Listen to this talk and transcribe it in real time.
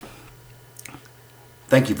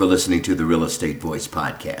Thank you for listening to the Real Estate Voice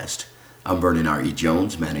podcast. I'm Vernon R.E.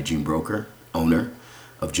 Jones, managing broker, owner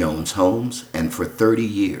of Jones Homes, and for 30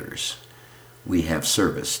 years, we have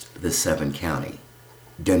serviced the 7-county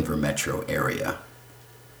Denver metro area.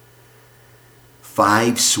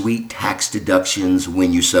 5 sweet tax deductions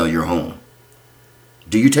when you sell your home.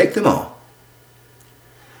 Do you take them all?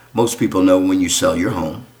 Most people know when you sell your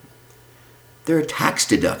home, there are tax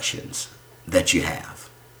deductions that you have.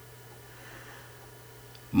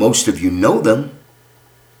 Most of you know them.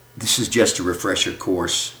 This is just a refresher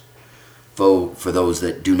course for those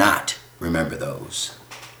that do not remember those.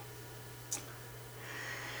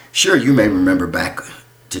 Sure, you may remember back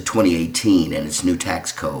to 2018 and its new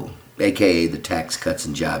tax code, aka the Tax Cuts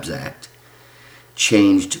and Jobs Act,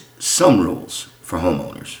 changed some rules for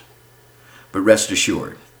homeowners. But rest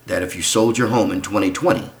assured that if you sold your home in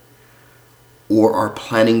 2020 or are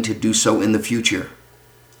planning to do so in the future,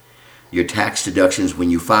 your tax deductions when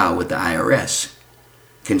you file with the IRS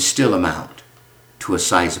can still amount to a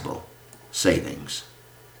sizable savings.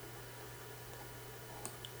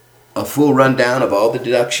 A full rundown of all the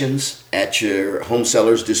deductions at your home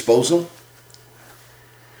seller's disposal.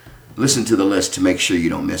 Listen to the list to make sure you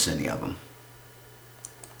don't miss any of them.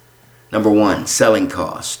 Number 1, selling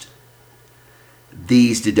cost.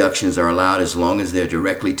 These deductions are allowed as long as they're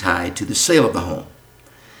directly tied to the sale of the home,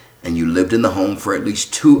 and you lived in the home for at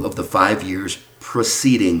least 2 of the 5 years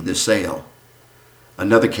preceding the sale.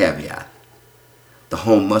 Another caveat: the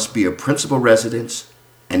home must be a principal residence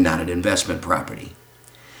and not an investment property.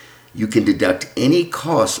 You can deduct any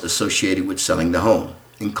costs associated with selling the home,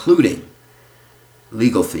 including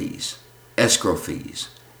legal fees, escrow fees,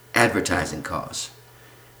 advertising costs,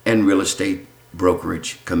 and real estate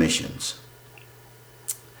brokerage commissions.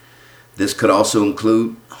 This could also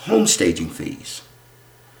include home staging fees.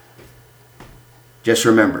 Just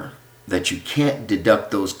remember that you can't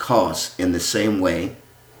deduct those costs in the same way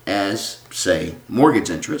as, say, mortgage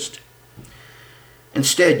interest.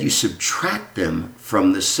 Instead, you subtract them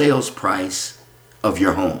from the sales price of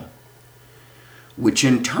your home, which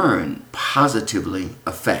in turn positively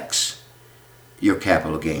affects your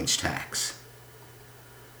capital gains tax.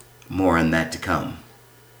 More on that to come.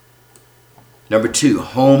 Number 2,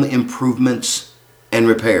 home improvements and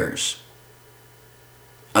repairs.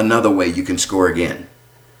 Another way you can score again.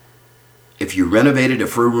 If you renovated a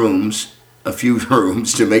few rooms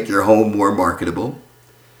to make your home more marketable,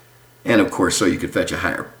 and of course so you could fetch a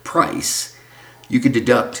higher price, you could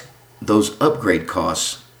deduct those upgrade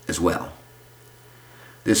costs as well.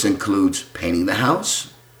 This includes painting the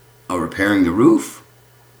house, or repairing the roof,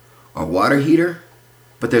 or water heater,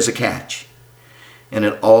 but there's a catch. And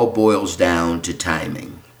it all boils down to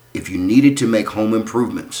timing. If you needed to make home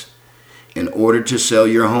improvements in order to sell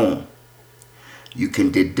your home, you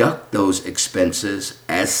can deduct those expenses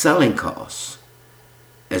as selling costs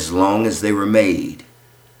as long as they were made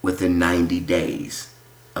within 90 days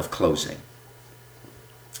of closing.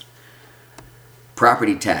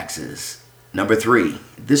 Property taxes. Number 3,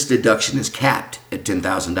 this deduction is capped at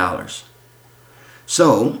 $10,000.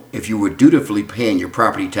 So, if you were dutifully paying your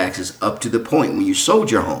property taxes up to the point when you sold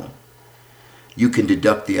your home, you can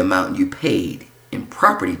deduct the amount you paid in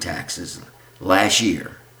property taxes last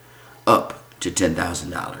year up to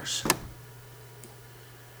 $10,000.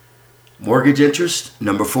 Mortgage interest.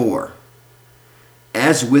 Number 4.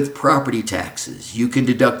 As with property taxes, you can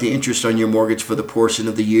deduct the interest on your mortgage for the portion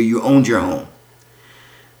of the year you owned your home.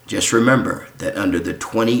 Just remember that under the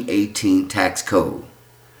 2018 tax code,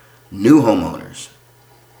 new homeowners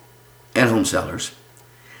and home sellers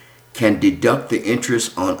can deduct the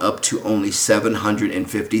interest on up to only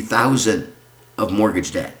 $750,000 of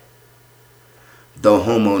mortgage debt, though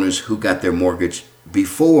homeowners who got their mortgage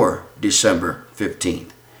before December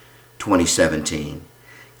 15th, 2017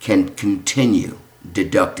 can continue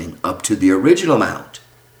deducting up to the original amount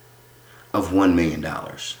of $1 million.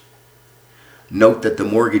 Note that the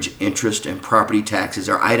mortgage interest and property taxes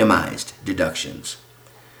are itemized deductions.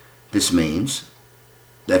 This means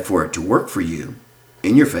that for it to work for you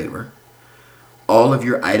in your favor, all of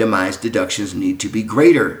your itemized deductions need to be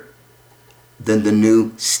greater than the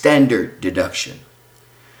new standard deduction,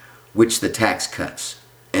 which the Tax Cuts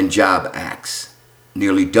and Jobs Act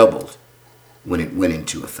nearly doubled when it went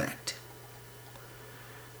into effect.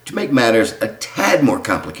 To make matters a tad more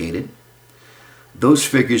complicated, those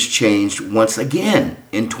figures changed once again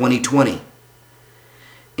in 2020,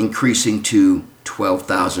 increasing to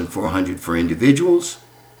 $12,400 for individuals,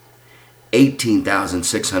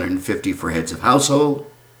 $18,650 for heads of household,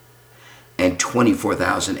 and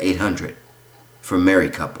 $24,800 for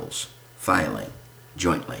married couples filing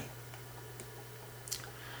jointly.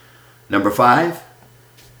 Number 5,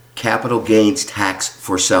 capital gains tax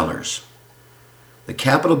for sellers. The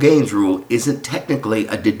capital gains rule isn't technically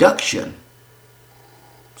a deduction.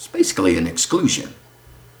 It's basically an exclusion,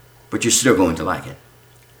 but you're still going to like it.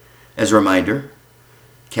 As a reminder,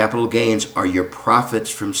 capital gains are your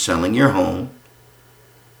profits from selling your home,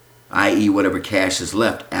 i.e. whatever cash is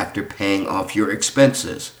left after paying off your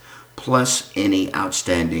expenses, plus any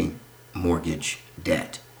outstanding mortgage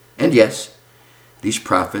debt. And yes, these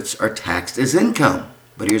profits are taxed as income.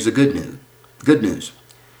 But here's the good news. Good news.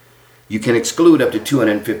 You can exclude up to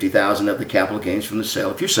 $250,000 of the capital gains from the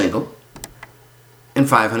sale if you're single, and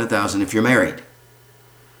 $500,000 if you're married.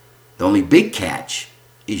 The only big catch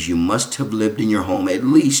is you must have lived in your home at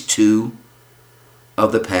least 2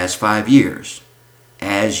 of the past 5 years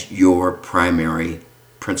as your primary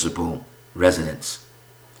principal residence.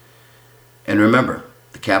 And remember,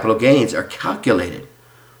 the capital gains are calculated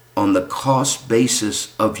on the cost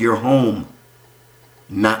basis of your home,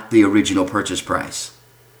 not the original purchase price.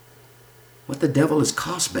 What the devil is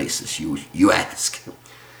cost basis, you ask?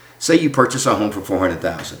 Say you purchase a home for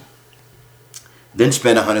 $400,000, then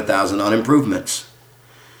spend $100,000 on improvements.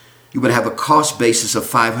 You would have a cost basis of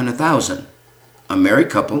 $500,000. A married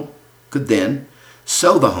couple could then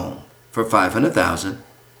sell the home for $500,000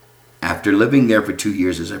 after living there for 2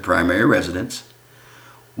 years as a primary residence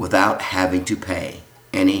without having to pay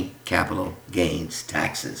any capital gains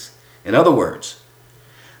taxes. In other words,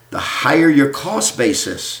 the higher your cost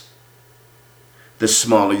basis, the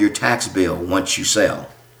smaller your tax bill once you sell.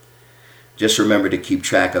 Just remember to keep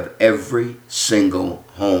track of every single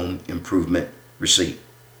home improvement receipt.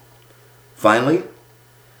 Finally,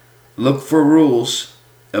 look for rules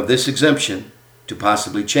of this exemption to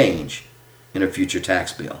possibly change in a future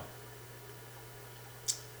tax bill.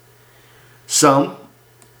 Some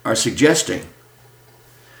are suggesting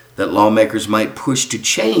that lawmakers might push to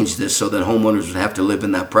change this so that homeowners would have to live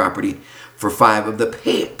in that property for 5 of the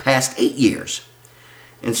past 8 years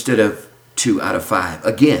instead of 2 out of 5.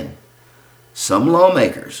 Again, some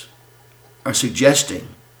lawmakers are suggesting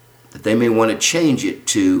that they may want to change it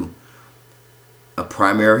to a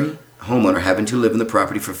primary homeowner having to live in the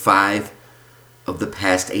property for 5 of the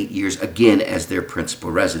past 8 years, again as their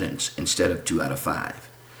principal residence instead of 2 out of 5.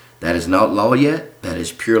 That is not law yet. That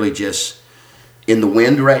is purely just in the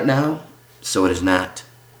wind right now, so it is not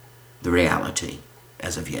the reality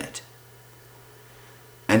as of yet.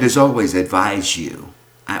 And as always, I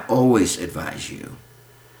always advise you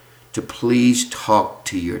to please talk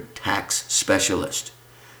to your tax specialist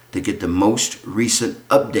to get the most recent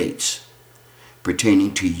updates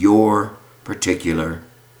pertaining to your particular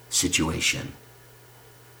situation.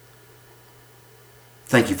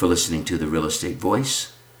 Thank you for listening to The Real Estate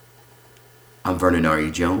Voice. I'm Vernon R. E.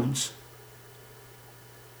 Jones.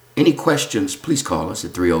 Any questions, please call us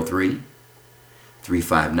at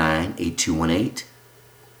 303-359-8218.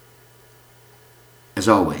 As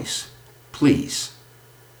always, please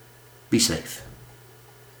be safe.